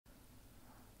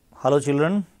Hello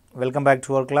children, welcome back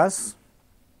to our class.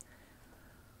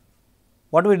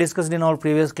 What we discussed in our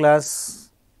previous class,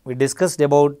 we discussed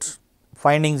about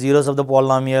finding zeros of the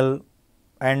polynomial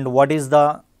and what is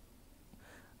the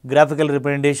graphical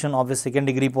representation of a second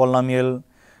degree polynomial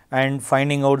and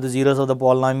finding out the zeros of the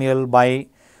polynomial by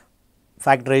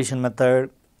factorization method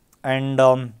and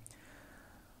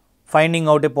finding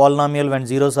out a polynomial when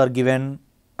zeros are given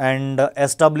and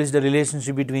establish the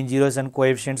relationship between zeros and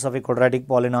coefficients of a quadratic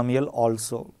polynomial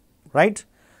also, right.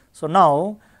 So,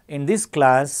 now in this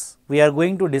class we are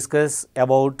going to discuss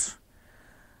about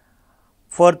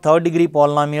for third degree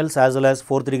polynomials as well as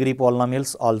fourth degree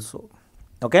polynomials also,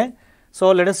 okay.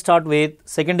 So, let us start with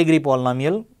second degree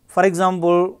polynomial. For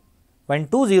example, when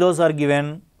two zeros are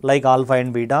given like alpha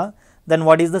and beta, then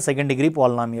what is the second degree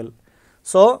polynomial?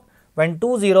 So, when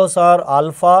two zeros are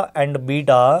alpha and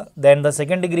beta, then the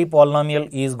second degree polynomial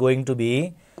is going to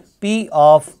be p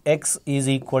of x is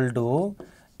equal to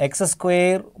x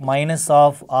square minus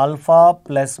of alpha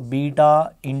plus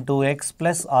beta into x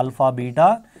plus alpha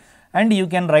beta, and you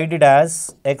can write it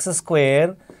as x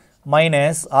square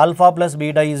minus alpha plus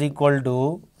beta is equal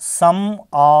to sum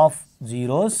of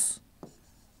zeros,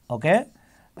 okay,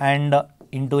 and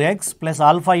into x plus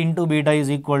alpha into beta is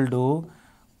equal to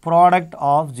product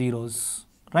of zeros,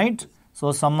 right.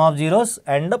 So, sum of zeros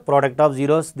and the product of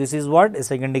zeros, this is what a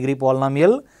second degree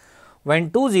polynomial when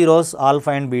two zeros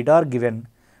alpha and beta are given.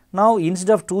 Now,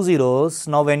 instead of two zeros,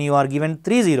 now when you are given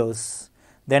three zeros,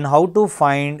 then how to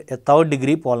find a third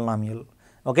degree polynomial,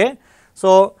 okay.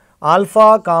 So,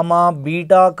 alpha comma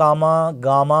beta comma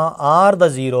gamma are the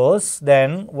zeros,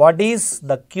 then what is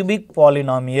the cubic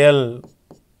polynomial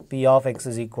p of x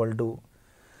is equal to.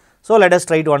 So, let us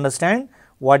try to understand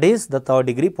what is the third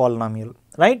degree polynomial,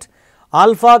 right.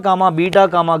 Alpha comma beta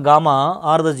comma gamma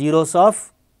are the zeros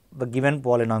of the given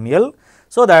polynomial,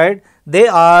 so that they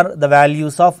are the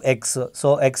values of x.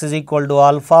 So, x is equal to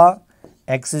alpha,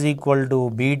 x is equal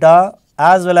to beta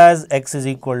as well as x is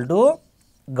equal to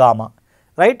gamma,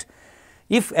 right.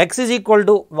 If x is equal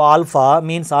to alpha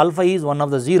means alpha is one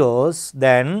of the zeros,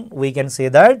 then we can say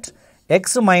that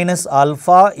x minus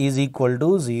alpha is equal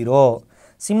to 0.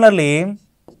 Similarly,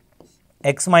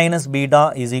 x minus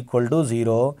beta is equal to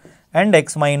 0 and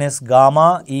x minus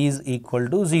gamma is equal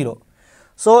to 0.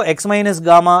 So, x minus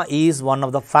gamma is one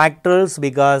of the factors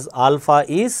because alpha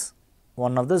is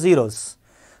one of the zeros.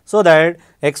 So, that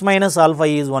x minus alpha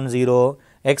is 1 0,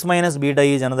 x minus beta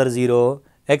is another 0,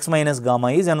 x minus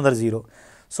gamma is another 0.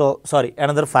 So,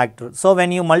 another factor. So,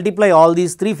 when you multiply all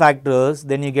these three factors,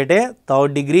 then you get a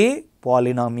third degree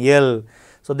polynomial.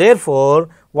 So, therefore,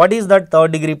 what is that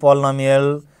third degree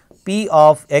polynomial? P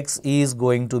of x is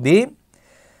going to be,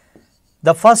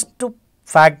 the first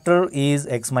factor is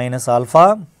x minus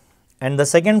alpha and the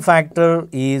second factor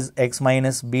is x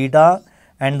minus beta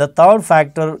and the third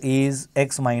factor is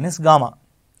x minus gamma,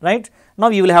 right. Now,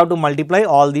 you will have to multiply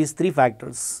all these three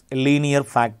factors, linear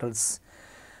factors.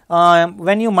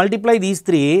 When you multiply these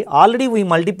three, already we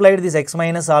multiplied this x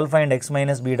minus alpha and x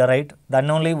minus beta, right. Then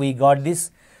only we got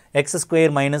this x square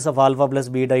minus of alpha plus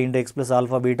beta into x plus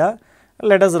alpha beta.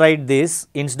 Let us write this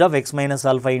instead of x minus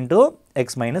alpha into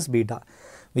x minus beta,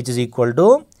 which is equal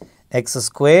to x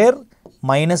square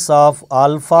minus of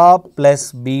alpha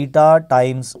plus beta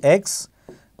times x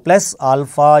plus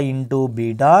alpha into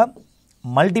beta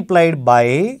multiplied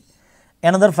by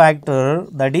another factor,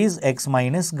 that is x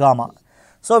minus gamma.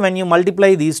 So, when you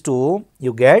multiply these two,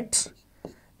 you get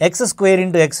x square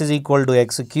into x is equal to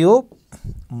x cube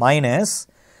minus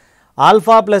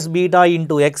alpha plus beta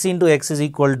into x is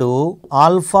equal to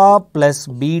alpha plus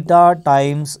beta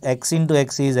times x into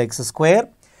x is x square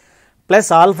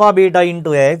plus alpha beta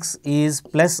into x is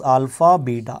plus alpha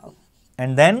beta,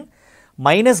 and then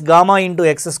minus gamma into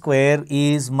x square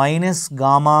is minus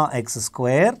gamma x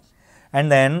square,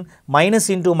 and then minus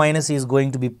into minus is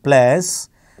going to be plus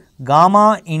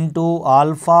gamma into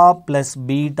alpha plus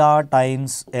beta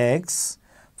times x.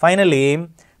 Finally,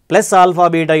 plus alpha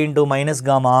beta into minus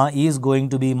gamma is going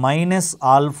to be minus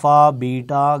alpha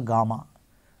beta gamma,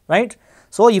 right.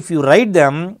 So, if you write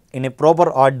them in a proper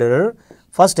order,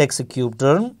 first x cube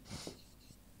term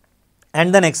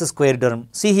and then x square term.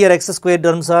 See here, x square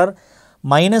terms are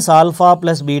minus alpha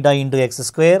plus beta into x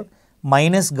square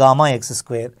minus gamma x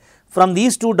square. From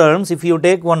these two terms, if you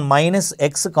take one minus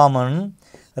x common,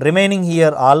 remaining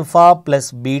here alpha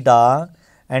plus beta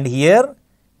and here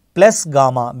plus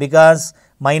gamma because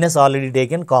minus already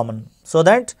taken common. So,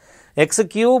 that x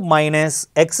cube minus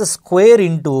x square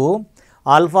into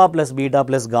alpha plus beta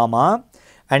plus gamma,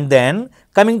 and then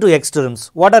coming to x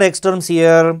terms. What are x terms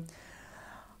here?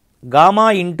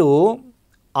 Gamma into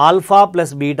alpha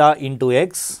plus beta into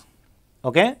x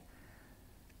okay,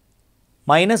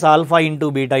 minus alpha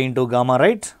into beta into gamma,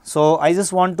 right? So I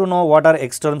just want to know what are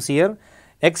x terms here.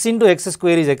 X into x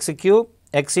square is x cube,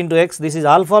 x into x, this is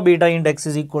alpha beta into x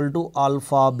is equal to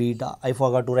alpha beta. I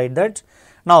forgot to write that.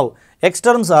 Now x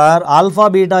terms are alpha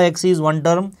beta x is one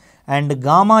term and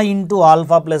gamma into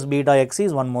alpha plus beta x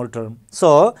is one more term.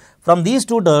 So from these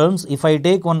two terms, if I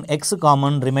take one x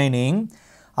common, remaining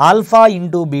alpha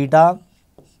into beta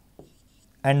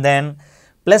and then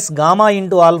plus gamma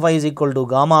into alpha is equal to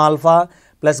gamma alpha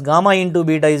plus gamma into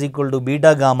beta is equal to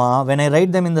beta gamma. When I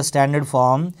write them in the standard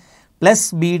form,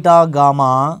 plus beta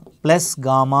gamma plus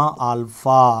gamma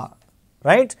alpha,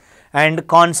 right? And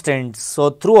constants.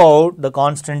 So throughout the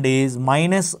constant is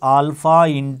minus alpha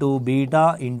into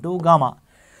beta into gamma.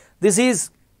 This is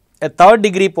a third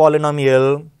degree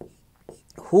polynomial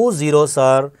whose zeros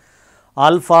are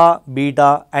alpha,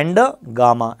 beta and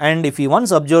gamma. And if you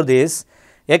once observe this,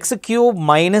 x cube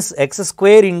minus x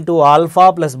square into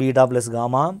alpha plus beta plus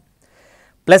gamma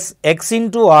plus x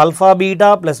into alpha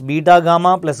beta plus beta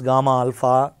gamma plus gamma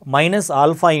alpha minus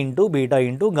alpha into beta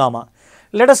into gamma.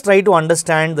 Let us try to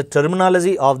understand the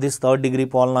terminology of this third degree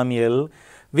polynomial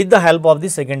with the help of the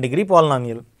second degree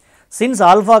polynomial. Since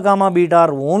alpha gamma beta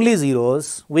are only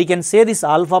zeros, we can say this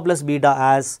alpha plus beta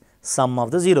as sum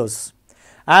of the zeros,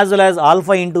 as well as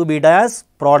alpha into beta as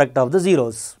product of the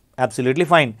zeros. Absolutely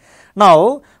fine.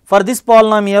 Now for this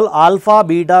polynomial, alpha,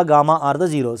 beta, gamma are the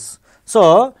zeros.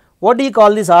 So what do you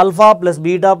call this alpha plus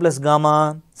beta plus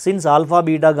gamma? Since alpha,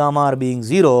 beta, gamma are being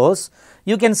zeros,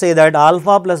 you can say that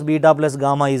alpha plus beta plus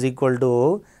gamma is equal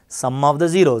to sum of the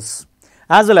zeros,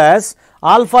 as well as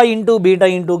alpha into beta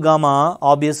into gamma,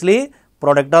 obviously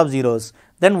product of zeros.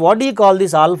 Then what do you call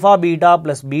this alpha beta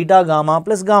plus beta gamma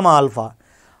plus gamma alpha?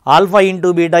 Alpha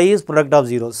into beta is product of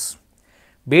zeros,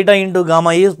 beta into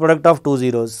gamma is product of two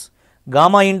zeros,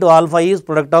 gamma into alpha is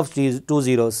product of two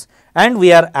zeros, and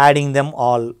we are adding them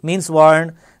all. Means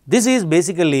what? This is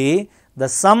basically the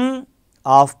sum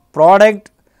of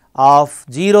product of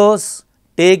zeros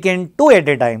taken two at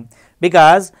a time,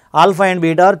 because alpha and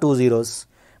beta are two zeros,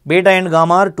 beta and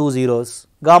gamma are two zeros,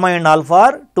 gamma and alpha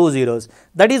are two zeros.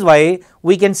 That is why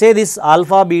we can say this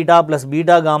alpha beta plus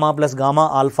beta gamma plus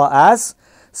gamma alpha as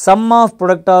sum of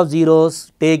product of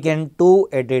zeros taken two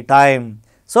at a time,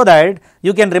 so that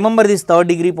you can remember this third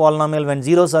degree polynomial when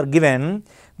zeros are given,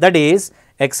 that is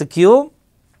x cube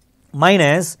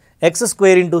minus x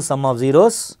square into sum of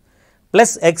zeros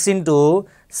plus x into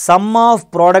sum of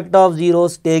product of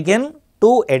zeros taken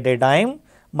two at a time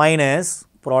minus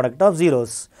product of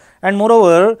zeros. And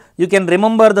moreover, you can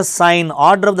remember the sign,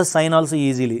 order of the sign also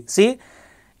easily. See,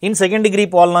 in second degree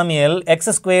polynomial, x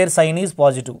square sign is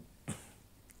positive,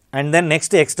 and then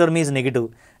next x term is negative,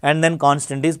 and then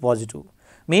constant is positive.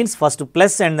 Means first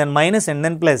plus and then minus and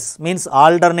then plus, means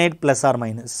alternate plus or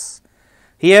minus.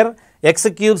 Here x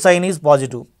cube sign is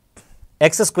positive,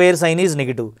 x square sign is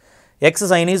negative, x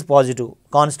sign is positive,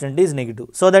 constant is negative.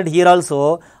 So that here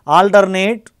also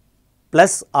alternate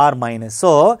plus or minus.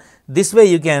 So this way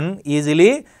you can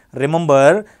easily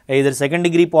remember either second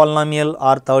degree polynomial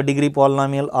or third degree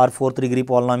polynomial or fourth degree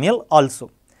polynomial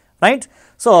also, right?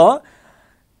 So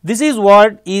this is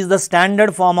what is the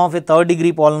standard form of a third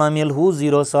degree polynomial whose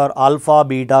zeros are alpha,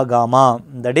 beta, gamma.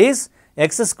 That is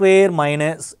x square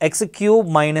minus x cube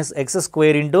minus x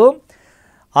square into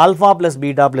alpha plus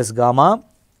beta plus gamma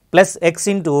plus x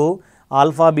into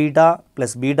alpha beta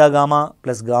plus beta gamma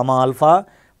plus gamma alpha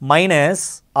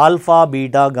minus alpha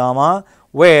beta gamma,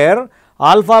 where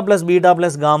alpha plus beta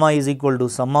plus gamma is equal to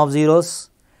sum of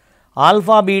zeros,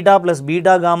 alpha beta plus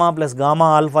beta gamma plus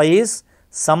gamma alpha is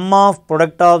sum of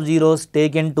product of zeros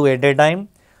taken two at a time,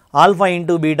 alpha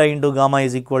into beta into gamma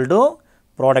is equal to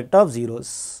product of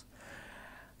zeros.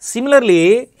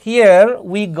 Similarly, here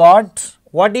we got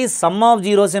what is sum of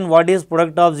zeros and what is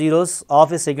product of zeros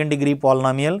of a second degree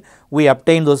polynomial. We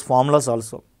obtain those formulas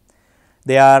also.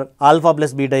 They are alpha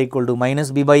plus beta equal to minus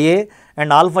b by a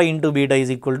and alpha into beta is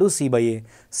equal to c by a.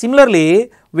 Similarly,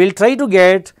 we will try to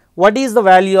get what is the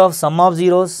value of sum of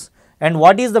zeros and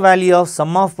what is the value of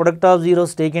sum of product of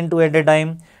zeros taken two at a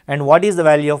time and what is the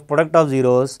value of product of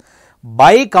zeros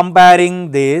by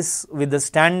comparing this with the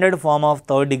standard form of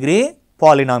third degree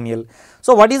polynomial.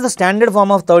 So what is the standard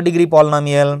form of third degree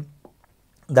polynomial?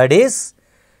 That is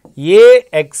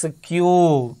ax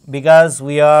cube, because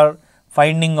we are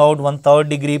finding out one third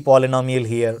degree polynomial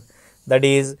here. That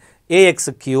is ax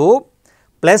cube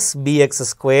plus bx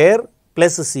square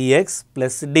plus cx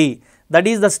plus d. That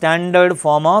is the standard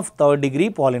form of third degree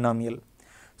polynomial.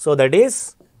 So that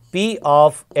is p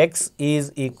of x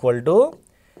is equal to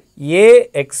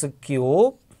ax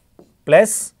cube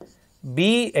plus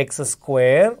bx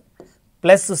square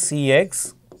plus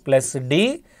cx plus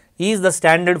d is the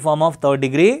standard form of third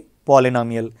degree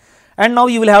polynomial. And now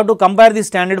you will have to compare the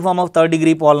standard form of third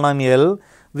degree polynomial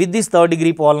with this third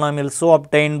degree polynomial so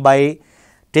obtained by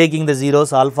taking the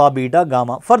zeros alpha, beta,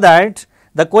 gamma. For that,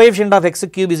 the coefficient of x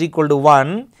cube is equal to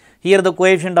 1. Here the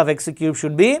coefficient of x cube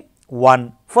should be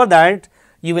 1. For that,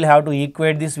 you will have to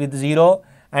equate this with 0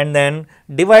 and then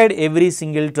divide every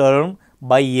single term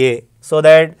by a. So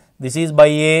that this is by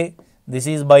a, this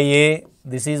is by a,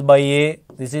 this is by a,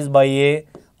 this is by a,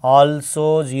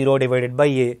 also 0 divided by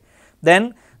a.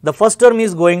 Then the first term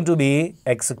is going to be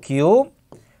x cube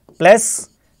plus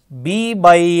b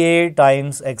by a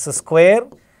times x square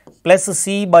plus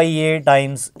c by a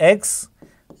times x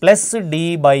plus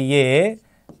d by a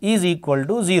is equal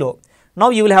to 0. Now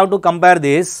you will have to compare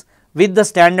this with the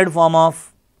standard form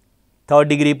of third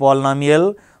degree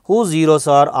polynomial whose zeros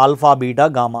are alpha, beta,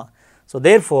 gamma. So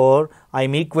therefore, I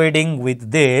am equating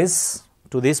with this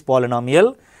to this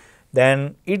polynomial.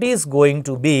 Then it is going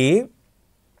to be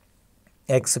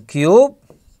x cube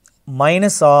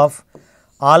minus of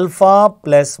alpha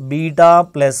plus beta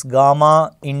plus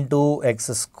gamma into x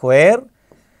square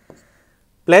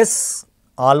plus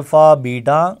alpha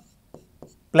beta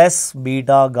plus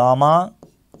beta gamma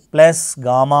plus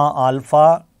gamma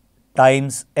alpha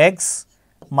times x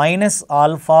minus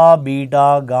alpha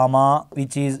beta gamma,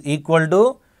 which is equal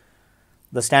to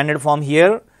the standard form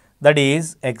here, that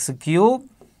is x cube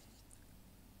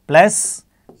plus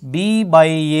b by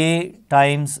a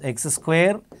times x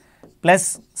square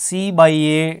plus c by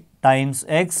a times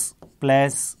x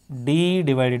plus d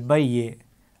divided by a.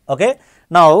 Okay.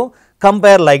 Now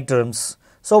compare like terms.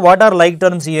 So what are like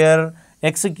terms here?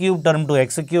 X cube term to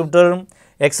x cube term,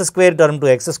 x square term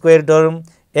to x square term,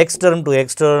 x term to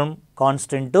x term,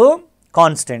 constant to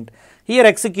constant. Here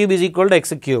x cube is equal to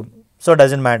x cube, so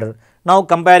doesn't matter. Now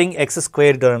comparing x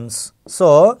square terms.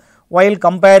 So while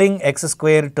comparing x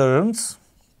square terms,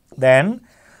 then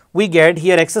we get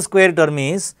here x square term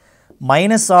is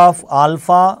minus of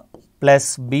alpha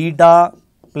plus beta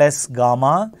plus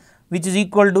gamma, which is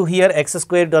equal to here x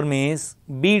square term is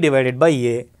b divided by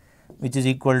a, which is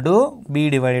equal to b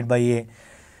divided by a.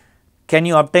 Can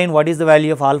you obtain what is the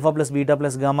value of alpha plus beta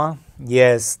plus gamma?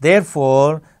 Yes.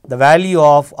 Therefore, the value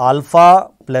of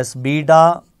alpha plus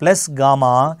beta plus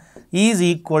gamma is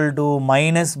equal to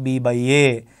minus b by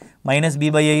a. Minus b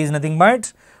by a is nothing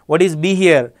but, what is b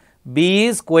here? B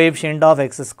is coefficient of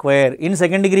x square. In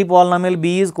second degree polynomial,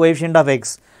 b is coefficient of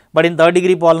x. But in third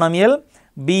degree polynomial,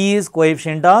 b is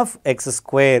coefficient of x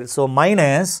square. So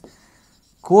minus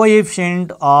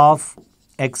coefficient of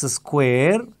x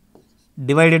square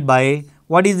divided by,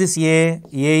 what is this a?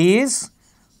 A is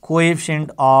coefficient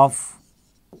of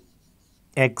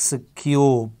x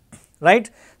cube, right?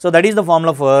 So that is the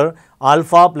formula for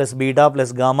alpha plus beta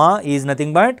plus gamma is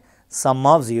nothing but sum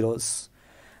of zeros.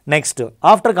 Next,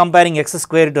 after comparing x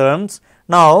square terms,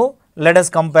 now let us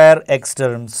compare x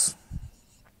terms.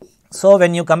 So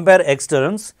when you compare x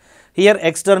terms, here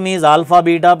x term is alpha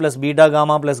beta plus beta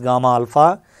gamma plus gamma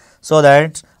alpha. So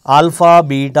that alpha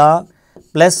beta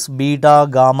plus beta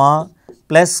gamma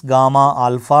plus gamma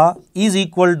alpha is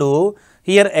equal to,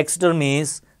 here x term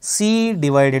is c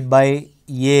divided by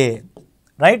a,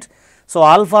 right? So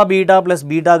alpha beta plus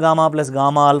beta gamma plus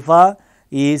gamma alpha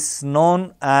is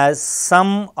known as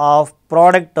sum of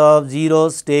product of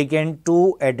zeros taken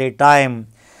 2 at a time,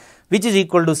 which is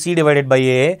equal to c divided by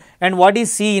a. And what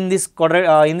is c in this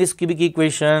cubic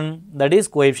equation? That is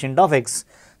coefficient of x.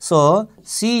 So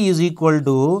c is equal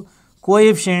to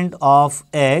coefficient of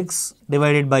x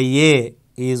divided by a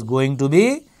is going to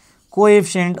be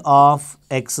coefficient of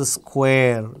x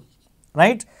square,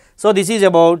 right? So this is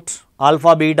about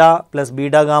alpha beta plus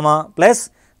beta gamma plus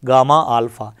gamma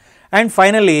alpha. And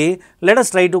finally, let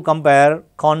us try to compare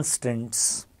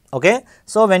constants. Okay.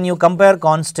 So when you compare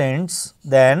constants,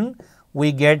 then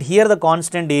we get here the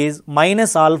constant is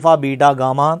minus alpha beta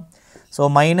gamma. So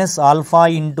minus alpha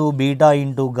into beta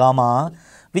into gamma,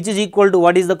 which is equal to,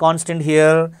 what is the constant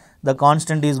here? The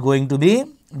constant is going to be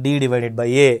d divided by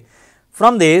a.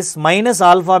 From this, minus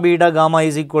alpha beta gamma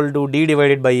is equal to d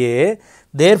divided by a.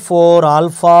 Therefore,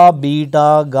 alpha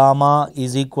beta gamma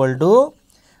is equal to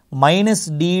minus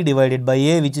d divided by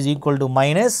a, which is equal to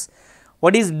minus,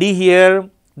 what is d here?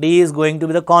 D is going to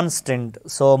be the constant.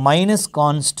 So minus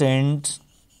constant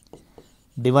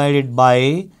divided by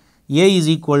a is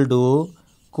equal to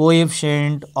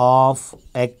coefficient of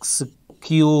x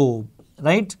cube,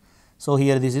 right? So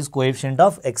here this is coefficient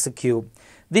of x cube.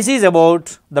 This is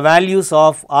about the values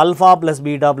of alpha plus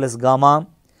beta plus gamma,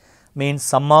 means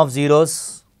sum of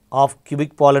zeros of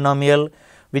cubic polynomial,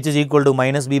 which is equal to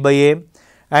minus b by a.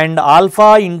 and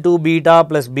alpha into beta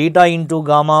plus beta into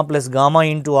gamma plus gamma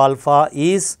into alpha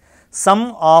is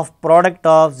sum of product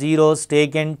of zeros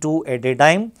taken 2 at a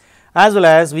time, as well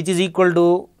as which is equal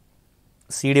to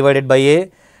C divided by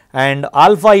A, and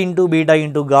alpha into beta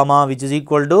into gamma which is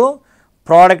equal to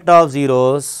product of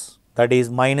zeros, that is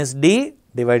minus D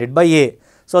divided by A.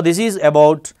 So, this is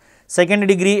about second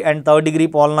degree and third degree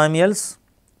polynomials,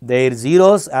 their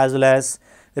zeros as well as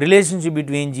relationship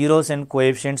between zeros and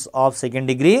coefficients of second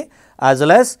degree as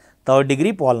well as third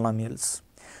degree polynomials.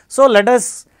 So, let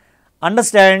us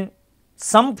understand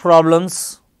some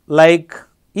problems like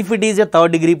if it is a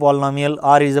third degree polynomial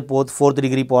or is a fourth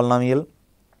degree polynomial.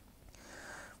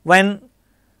 When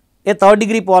a third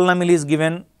degree polynomial is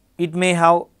given, it may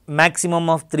have maximum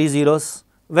of 3 zeros.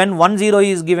 When 1 zero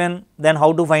is given, then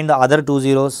how to find the other 2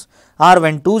 zeros, or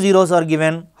when 2 zeros are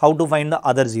given, how to find the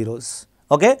other zeros.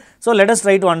 Okay. So, let us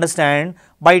try to understand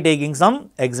by taking some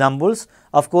examples.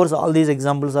 Of course, all these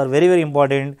examples are very, very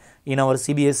important in our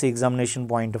CBSE examination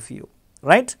point of view,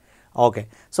 right. Okay.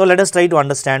 So, let us try to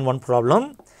understand one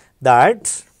problem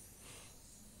that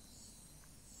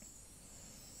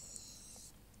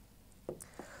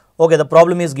the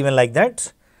problem is given like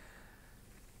that.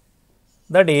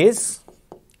 That is,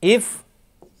 if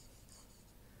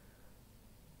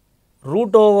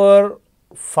root over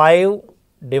 5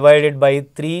 divided by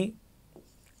 3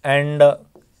 and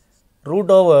root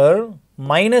over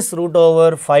minus root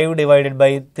over 5 divided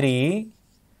by 3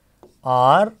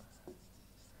 are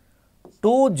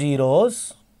 2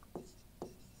 zeros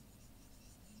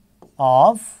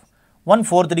of one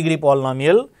fourth degree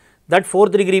polynomial, that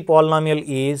fourth degree polynomial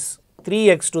is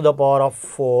 3x to the power of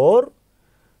 4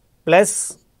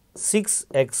 plus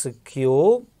 6x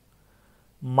cube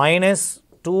minus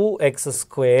 2x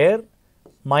square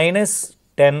minus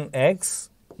 10x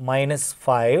minus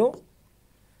 5.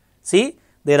 See,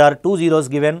 there are 2 zeros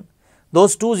given.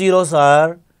 Those 2 zeros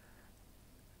are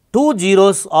 2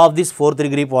 zeros of this fourth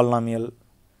degree polynomial.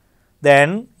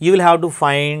 Then you will have to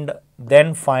find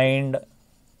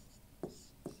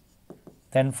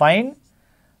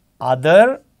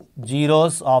other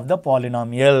zeros of the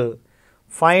polynomial.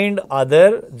 Find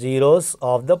other zeros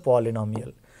of the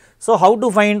polynomial. So, how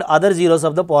to find other zeros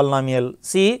of the polynomial?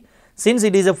 See, since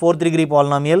it is a fourth degree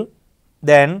polynomial,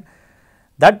 then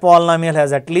that polynomial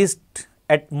has at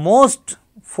most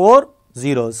 4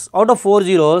 zeros. Out of 4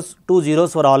 zeros, 2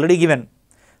 zeros were already given.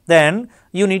 Then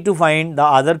you need to find the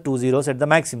other 2 zeros at the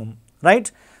maximum, right.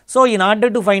 So, in order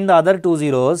to find the other 2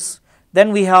 zeros,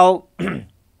 then we have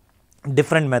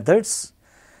different methods,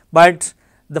 but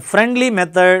the friendly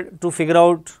method to figure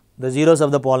out the zeros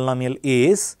of the polynomial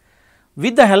is,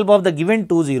 with the help of the given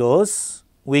 2 zeros,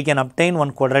 we can obtain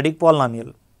one quadratic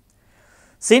polynomial.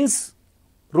 Since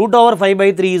root over 5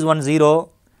 by 3 is one 0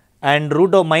 and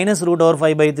minus root over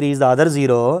 5 by 3 is the other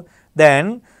 0,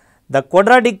 then the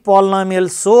quadratic polynomial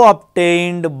so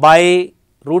obtained by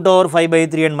root over 5 by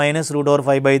 3 and minus root over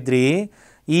 5 by 3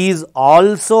 is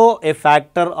also a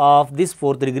factor of this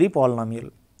fourth degree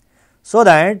polynomial. So,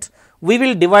 that we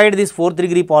will divide this fourth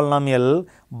degree polynomial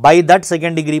by that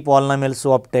second degree polynomial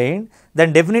so obtained,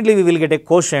 then definitely we will get a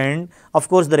quotient. Of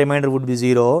course, the remainder would be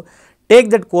 0. Take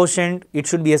that quotient, it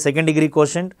should be a second degree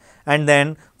quotient, and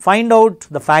then find out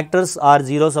the factors or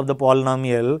zeros of the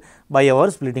polynomial by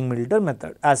our splitting middle term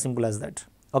method, as simple as that.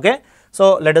 Okay.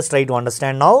 So, let us try to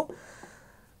understand now.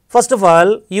 First of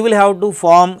all, you will have to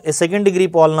form a second degree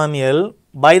polynomial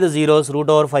by the zeros root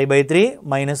over 5 by 3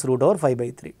 minus root over 5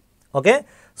 by 3. Okay.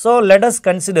 So, let us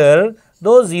consider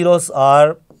those zeros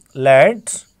are,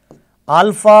 let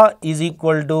alpha is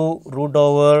equal to root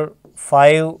over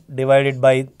 5 divided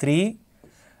by 3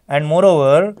 and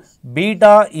moreover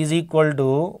beta is equal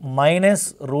to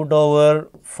minus root over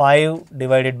 5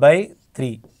 divided by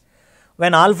 3.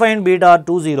 When alpha and beta are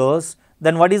 2 zeros,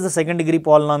 then what is the second degree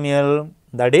polynomial?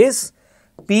 That is,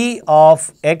 p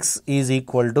of x is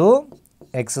equal to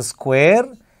x square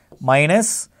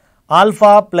minus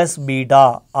alpha plus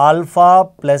beta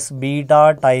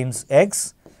times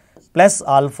x plus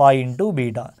alpha into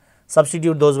beta.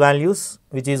 Substitute those values,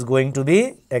 which is going to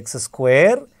be x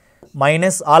square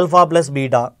minus alpha plus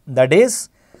beta, that is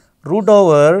root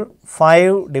over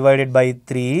 5 divided by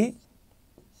 3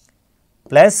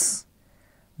 plus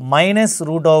minus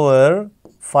root over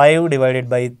 5 divided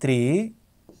by 3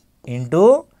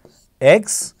 into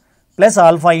x plus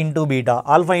alpha into beta.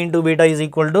 Alpha into beta is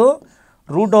equal to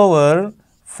root over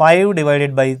 5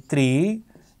 divided by 3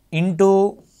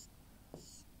 into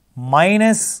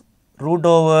minus root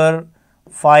over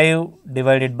 5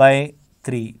 divided by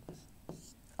 3.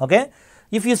 Okay.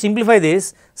 If you simplify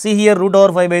this, see here root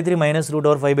over 5 by 3 minus root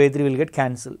over 5 by 3 will get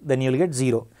cancelled, then you will get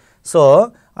 0.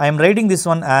 So I am writing this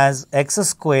one as x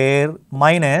square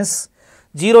minus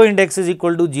 0 into x is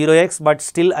equal to 0x, but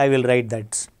still I will write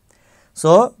that.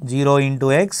 So 0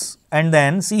 into x, and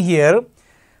then see here,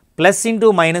 plus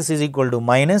into minus is equal to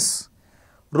minus,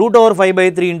 root over 5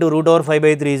 by 3 into root over 5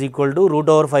 by 3 is equal to root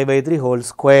over 5 by 3 whole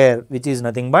square, which is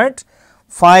nothing but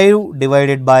 5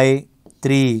 divided by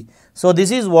 3. So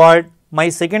this is what my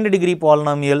second degree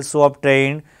polynomial so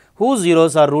obtained, whose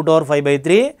zeros are root over 5 by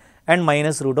 3 and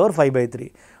minus root over 5 by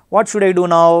 3. What should I do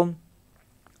now?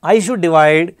 I should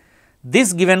divide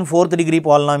this given fourth degree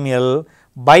polynomial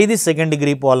by the second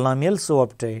degree polynomial so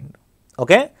obtained.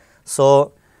 Okay.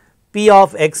 So p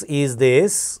of x is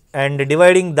this, and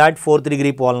dividing that fourth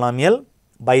degree polynomial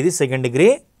by the second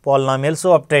degree polynomial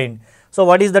so obtained. So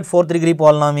what is that fourth degree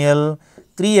polynomial?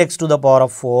 3x to the power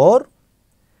of 4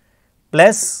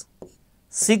 plus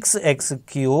 6x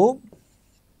cube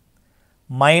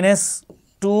minus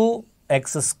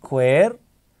 2x square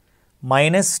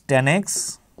minus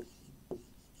 10x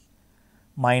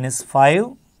minus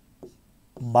 5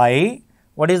 by,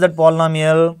 what is that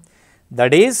polynomial?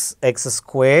 That is x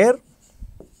square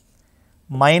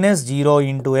minus 0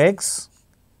 into x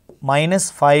minus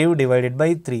 5 divided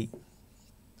by 3.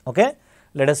 Okay.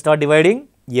 Let us start dividing.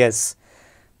 Yes.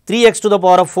 3x to the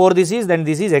power of 4 this is, then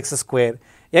this is x square.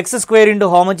 X square into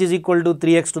how much is equal to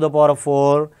 3x to the power of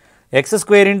 4? X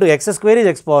square into x square is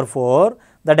x power 4.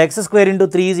 That x square into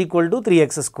 3 is equal to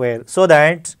 3x square. So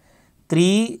that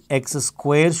 3x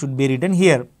square should be written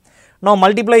here. Now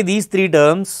multiply these three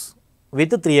terms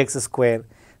with 3x square.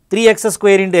 3x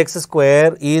square into x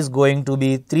square is going to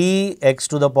be 3x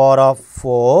to the power of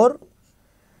 4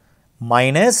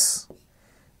 minus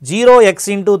 0x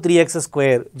into 3x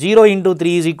square. 0 into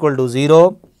 3 is equal to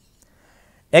 0.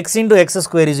 X into x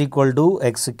square is equal to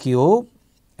x cube,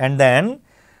 and then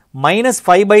minus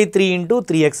 5 by 3 into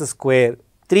 3x square.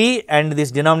 3 and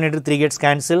this denominator 3 gets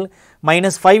cancelled.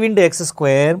 Minus 5 into x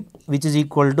square, which is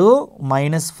equal to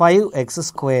minus 5x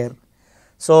square.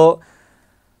 So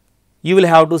you will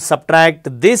have to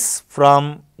subtract this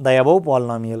from the above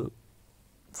polynomial.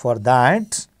 For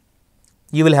that,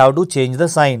 you will have to change the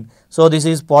sign. So this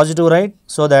is positive, right?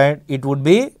 So that it would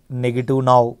be negative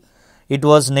now. It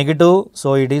was negative,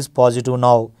 so it is positive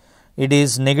now. It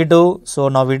is negative, so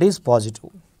now it is positive.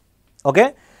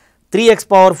 Okay. 3x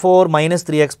power 4 minus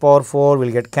 3x power 4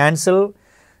 will get cancelled.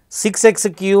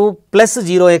 6x cube plus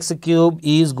 0x cube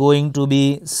is going to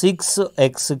be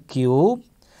 6x cube,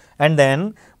 and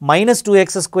then minus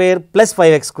 2x square plus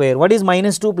 5x square. What is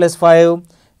minus 2 plus 5?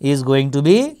 Is going to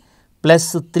be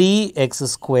plus 3x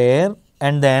square,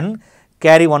 and then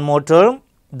carry one more term,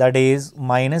 that is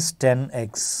minus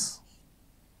 10x.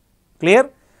 Clear?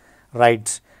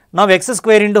 Right. Now x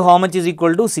square into how much is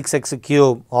equal to 6x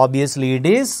cube? Obviously it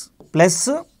is plus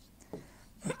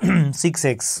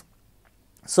 6x.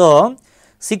 So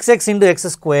 6x into x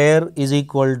square is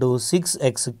equal to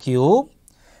 6x cube.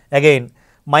 Again,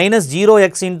 minus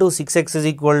 0x into 6x is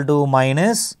equal to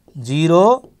minus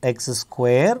 0x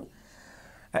square,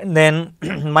 and then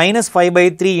minus 5 by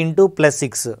 3 into plus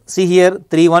 6. See here,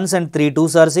 3 1s and 3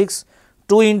 2s are 6.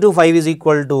 2 into 5 is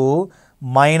equal to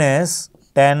minus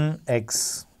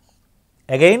 10x.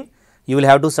 Again, you will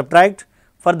have to subtract.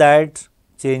 For that,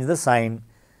 change the sign.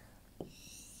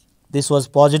 This was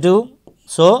positive,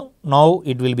 so now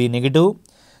it will be negative.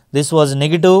 This was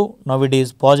negative, now it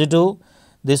is positive.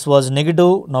 This was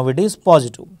negative, now it is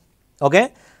positive.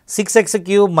 Okay. 6x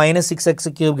cube minus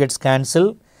 6x cube gets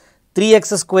cancelled.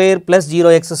 3x square plus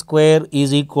 0x square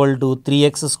is equal to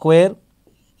 3x square.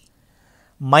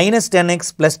 Minus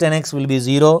 10x plus 10x will be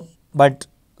 0, but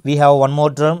we have one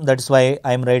more term, that is why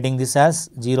I am writing this as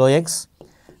 0x.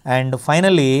 And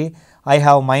finally, I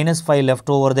have minus 5 left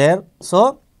over there,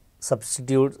 so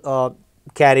substitute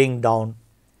carrying down.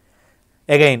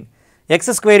 Again, x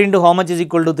square into how much is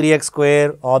equal to 3x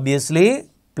square? Obviously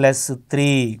plus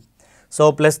 3.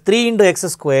 So plus 3 into x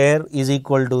square is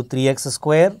equal to 3x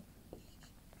square,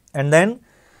 and then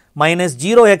minus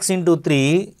 0x into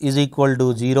 3 is equal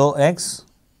to 0x,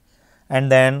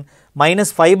 and then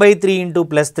minus 5 by 3 into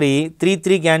plus 3,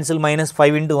 3 cancel, minus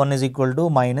 5 into 1 is equal to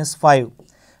minus 5.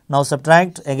 Now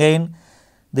subtract. Again,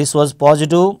 this was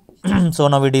positive, so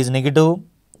now it is negative.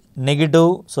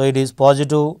 Negative, so it is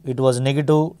positive. It was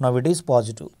negative, now it is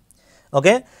positive.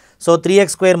 Okay. So 3x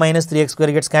square minus 3x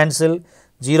square gets cancelled.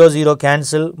 0 0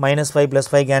 cancel, minus 5 plus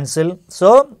 5 cancel.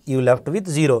 So you left with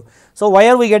 0. So why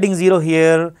are we getting 0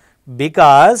 here?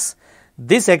 Because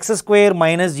this x square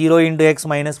minus 0 into x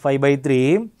minus 5 by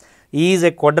 3 is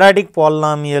a quadratic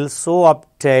polynomial so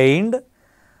obtained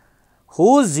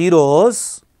whose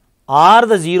zeros are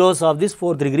the zeros of this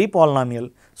fourth degree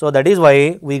polynomial. So that is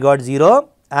why we got 0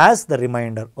 as the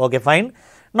remainder. Okay, fine.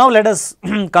 Now let us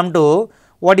come to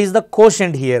what is the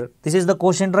quotient here. This is the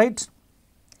quotient, right?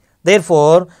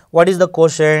 Therefore, what is the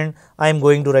quotient? I am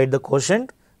going to write the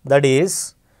quotient. That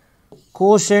is,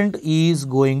 quotient is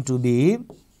going to be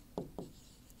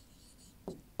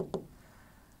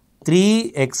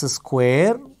 3x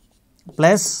square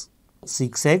plus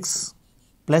 6x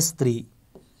plus 3.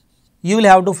 You will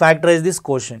have to factorize this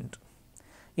quotient.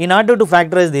 In order to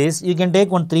factorize this, you can take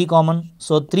one 3 common.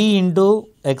 So 3 into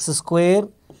x square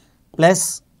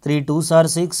plus 3 2s are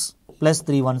 6 plus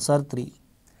 3 1s are 3.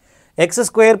 X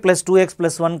square plus 2x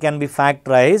plus 1 can be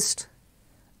factorized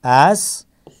as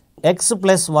x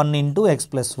plus 1 into x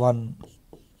plus 1.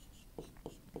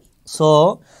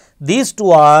 So these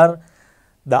two are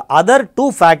the other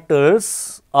two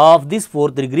factors of this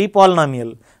fourth degree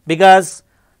polynomial, because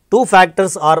two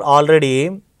factors are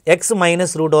already x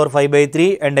minus root over 5 by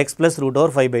 3 and x plus root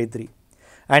over 5 by 3,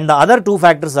 and the other two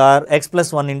factors are x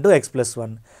plus 1 into x plus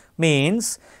 1.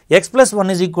 Means x plus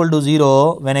 1 is equal to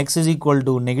 0 when x is equal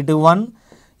to negative 1,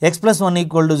 x plus 1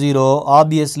 equal to 0,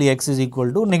 obviously x is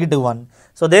equal to negative 1.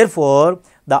 So therefore,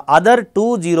 the other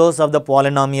two zeros of the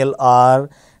polynomial are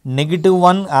negative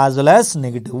 1 as well as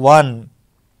negative 1.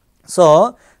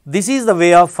 So this is the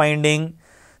way of finding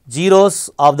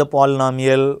zeros of the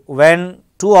polynomial when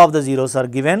two of the zeros are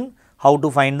given, how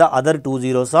to find the other two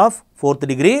zeros of fourth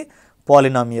degree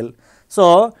polynomial.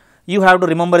 So you have to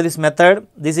remember this method.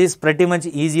 This is pretty much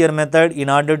easier method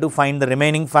in order to find the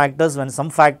remaining factors when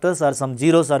some factors or some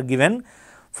zeros are given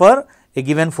for a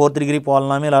given fourth degree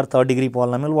polynomial or third degree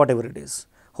polynomial, whatever it is.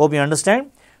 Hope you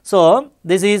understand. So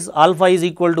this is alpha is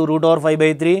equal to root over 5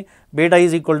 by 3, beta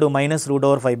is equal to minus root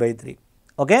over 5 by 3.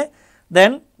 Okay.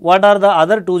 Then what are the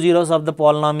other two zeros of the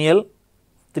polynomial?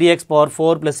 3x power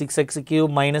 4 plus 6x cube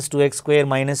minus 2x square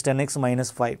minus 10x minus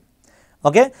 5.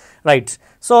 Okay, right.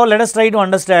 So let us try to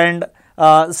understand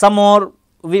some more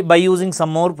by using some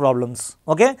more problems.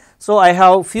 Okay, so I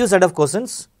have few set of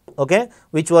questions, okay,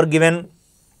 which were given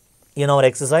in our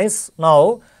exercise.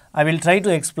 Now I will try to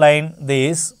explain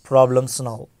these problems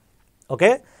now.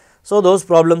 Okay, so those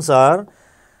problems are,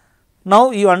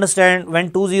 now you understand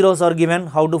when two zeros are given,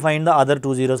 how to find the other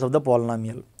two zeros of the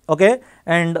polynomial. Okay,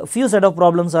 and few set of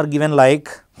problems are given like,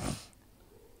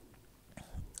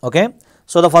 okay.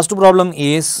 So the first problem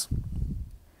is,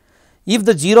 if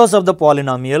the zeros of the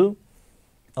polynomial,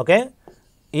 okay,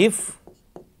 if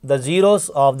the zeros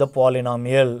of the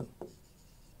polynomial,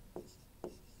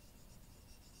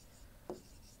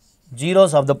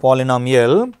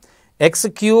 x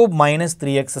cube minus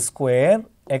 3x square,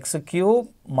 x cube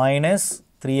minus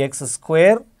 3x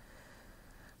square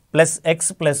plus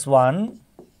x plus 1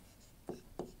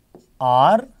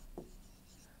 are,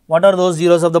 what are those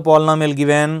zeros of the polynomial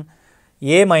given?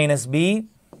 A minus b,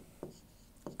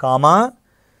 comma,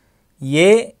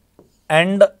 a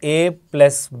and a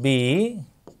plus b,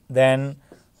 then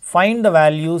find the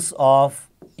values of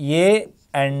a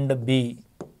and b.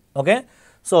 Okay.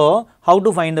 So how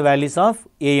to find the values of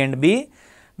a and b?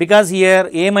 Because here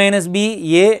a minus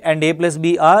b, a and a plus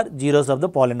b are zeros of the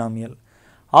polynomial.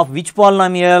 Of which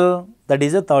polynomial? That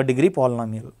is a third degree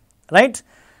polynomial, right?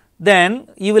 Then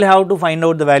you will have to find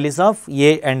out the values of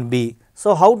a and b.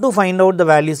 So how to find out the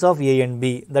values of a and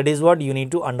b? That is what you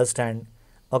need to understand.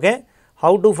 Okay,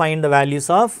 how to find the values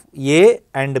of a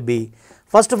and b?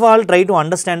 First of all, try to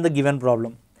understand the given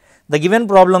problem. The given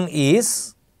problem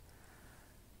is,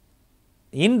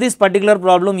 in this particular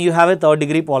problem you have a third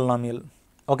degree polynomial.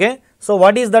 Okay, so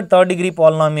what is the third degree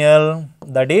polynomial?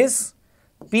 That is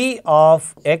p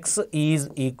of x is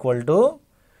equal to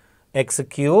x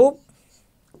cube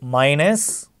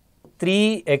minus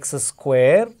 3x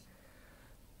square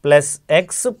plus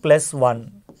x plus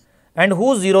 1, and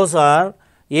whose zeros are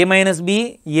a minus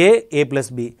b, a plus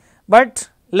b. But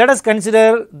let us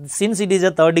consider, since it is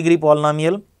a third degree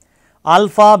polynomial,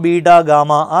 alpha, beta,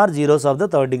 gamma are zeros of the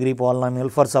third degree polynomial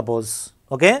for suppose.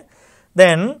 Okay,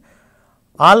 then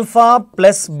alpha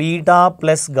plus beta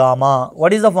plus gamma,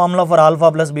 what is the formula for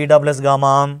alpha plus beta plus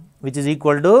gamma? Which is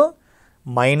equal to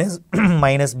minus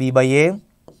minus b by a.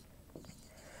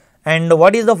 And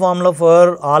what is the formula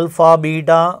for alpha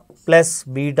beta plus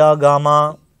beta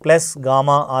gamma plus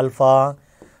gamma alpha,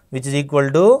 which is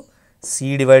equal to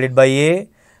c divided by a,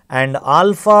 and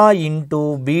alpha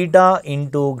into beta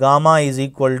into gamma is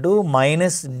equal to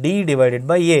minus d divided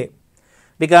by a,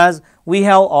 because we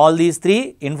have all these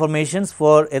three informations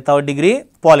for a third degree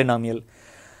polynomial.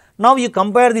 Now you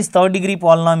compare this third degree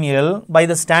polynomial by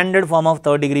the standard form of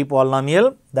third degree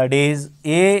polynomial, that is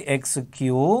ax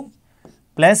cube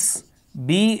plus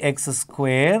bx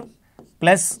square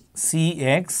plus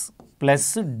cx plus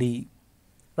d,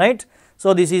 right?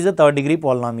 So this is a third degree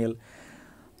polynomial.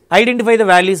 Identify the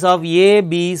values of a,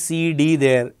 b, c, d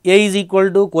there. A is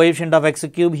equal to coefficient of x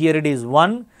cube, here it is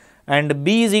 1, and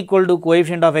b is equal to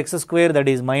coefficient of x square, that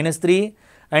is minus 3,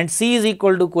 and c is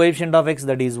equal to coefficient of x,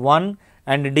 that is 1,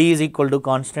 and d is equal to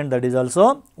constant, that is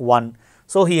also 1.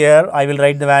 So here I will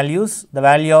write the values. The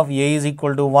value of a is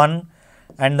equal to 1,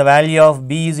 and the value of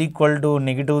b is equal to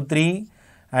negative 3,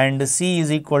 and c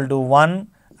is equal to 1,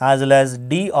 as well as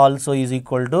d also is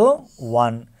equal to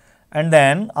 1. And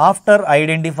then after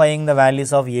identifying the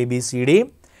values of a, b, c, d,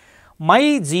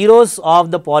 my zeros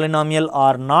of the polynomial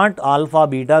are not alpha,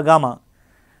 beta, gamma.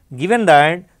 Given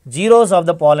that zeros of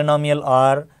the polynomial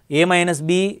are a minus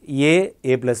b,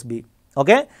 a plus b.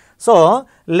 Okay. So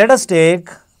let us take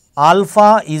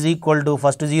alpha is equal to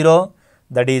first 0,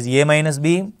 that is a minus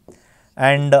b,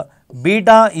 and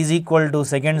beta is equal to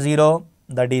second 0,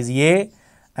 that is a,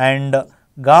 and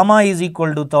gamma is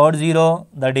equal to third 0,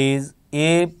 that is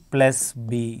a plus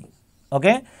b.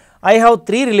 Okay. I have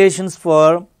three relations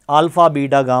for alpha,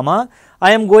 beta, gamma.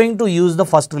 I am going to use the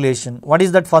first relation. What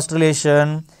is that first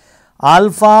relation?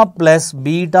 Alpha plus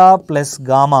beta plus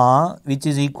gamma, which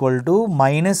is equal to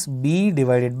minus b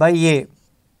divided by a.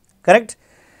 Correct?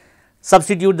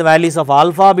 Substitute the values of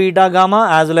alpha, beta, gamma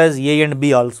as well as a and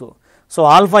b also. So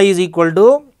alpha is equal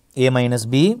to a minus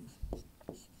b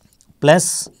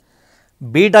plus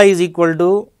beta is equal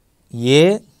to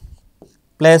a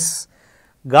plus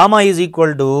gamma is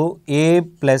equal to a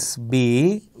plus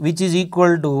b, which is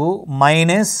equal to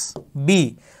minus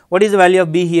b. What is the value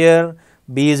of b here?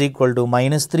 B is equal to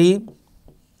minus 3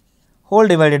 whole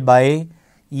divided by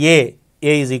a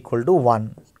is equal to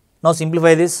 1. Now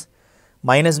simplify this.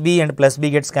 Minus b and plus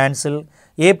b gets cancelled.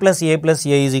 A plus a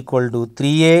is equal to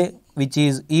 3a, which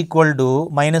is equal to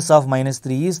minus of minus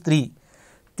 3 is 3.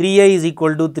 3a is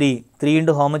equal to 3. 3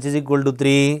 into how much is equal to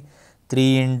 3?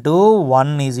 3 into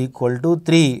 1 is equal to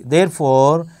 3.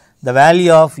 Therefore, the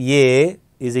value of a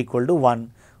is equal to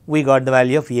 1. We got the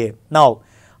value of a. Now,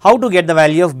 how to get the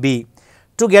value of b?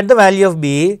 To get the value of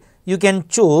b, you can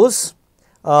choose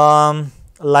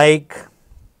like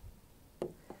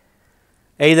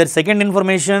either second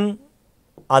information,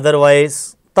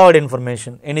 otherwise third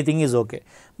information. Anything is okay.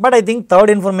 But I think third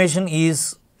information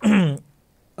is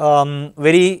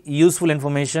very useful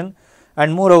information,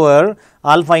 and moreover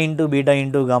alpha into beta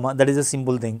into gamma, that is a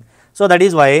simple thing. So that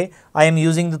is why I am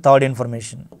using the third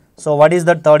information. So what is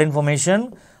that third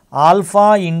information?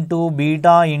 Alpha into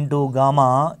beta into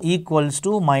gamma equals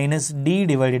to minus d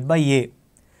divided by a.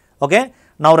 Okay.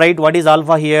 Now write what is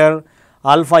alpha here.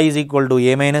 Alpha is equal to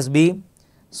a minus b.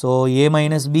 So a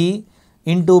minus b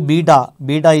into beta.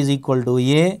 Beta is equal to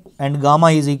a, and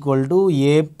gamma is equal to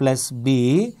a plus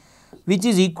b, which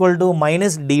is equal to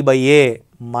minus d by a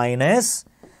minus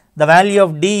the value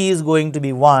of d is going to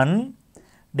be 1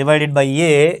 divided by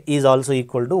a is also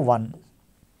equal to 1.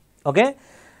 Okay.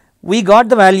 We got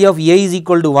the value of a is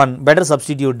equal to 1. Better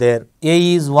substitute there.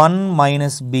 A is 1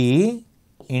 minus b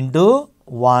into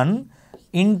 1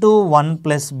 into 1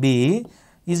 plus b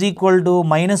is equal to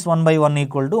minus 1 by 1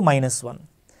 equal to minus 1.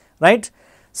 Right.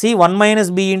 See, 1 minus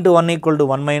b into 1 equal to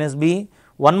 1 minus b.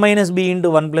 1 minus b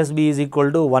into 1 plus b is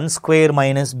equal to 1 square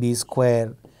minus b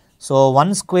square. So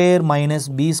 1 square minus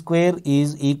b square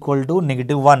is equal to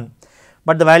negative 1.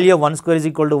 But the value of 1 square is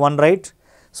equal to 1, right?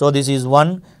 So this is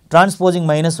 1. Transposing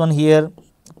minus 1 here,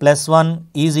 plus 1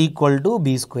 is equal to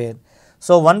b square.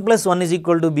 So 1 plus 1 is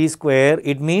equal to b square.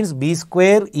 It means b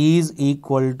square is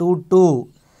equal to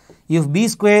 2. If b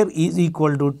square is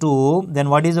equal to 2, then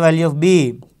what is the value of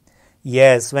b?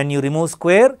 Yes, when you remove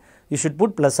square, you should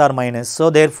put plus or minus. So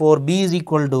therefore b is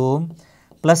equal to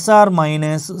plus or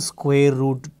minus square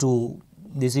root 2.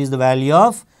 This is the value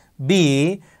of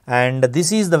b, and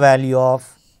this is the value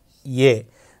of a.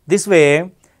 This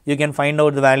way you can find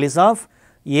out the values of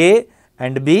a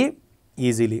and b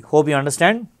easily. Hope you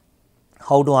understand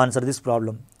how to answer this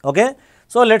problem. Okay.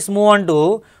 So let's move on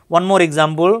to one more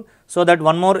example. So that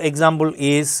one more example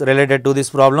is related to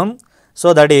this problem.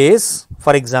 So that is,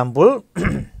 for example,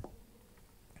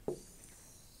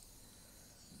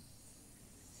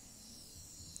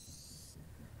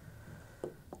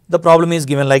 the problem is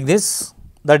given like this.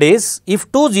 That is,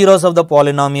 if two zeros of the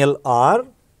polynomial are,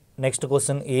 next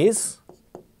question is,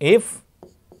 if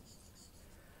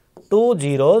two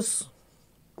zeros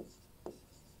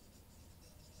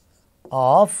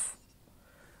of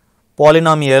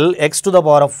polynomial x to the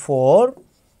power of 4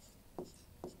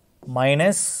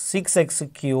 minus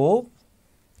 6x cube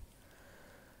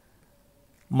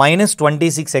minus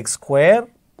 26x square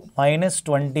minus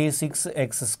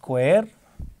 26x square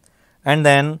and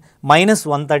then minus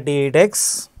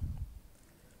 138x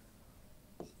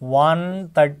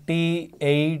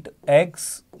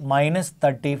 138x minus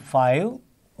 35.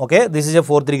 Okay, this is a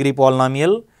fourth degree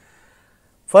polynomial.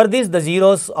 For this, the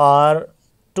zeros are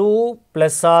 2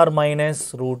 plus or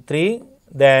minus root 3.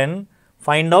 Then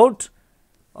find out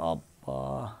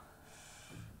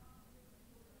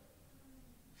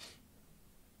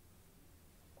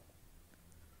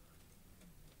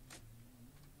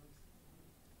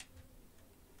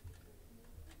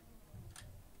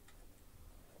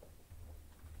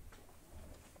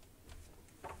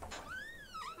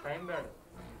time bad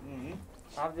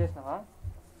of చేసినావా?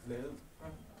 లేదు.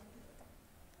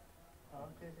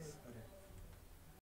 Of చేసి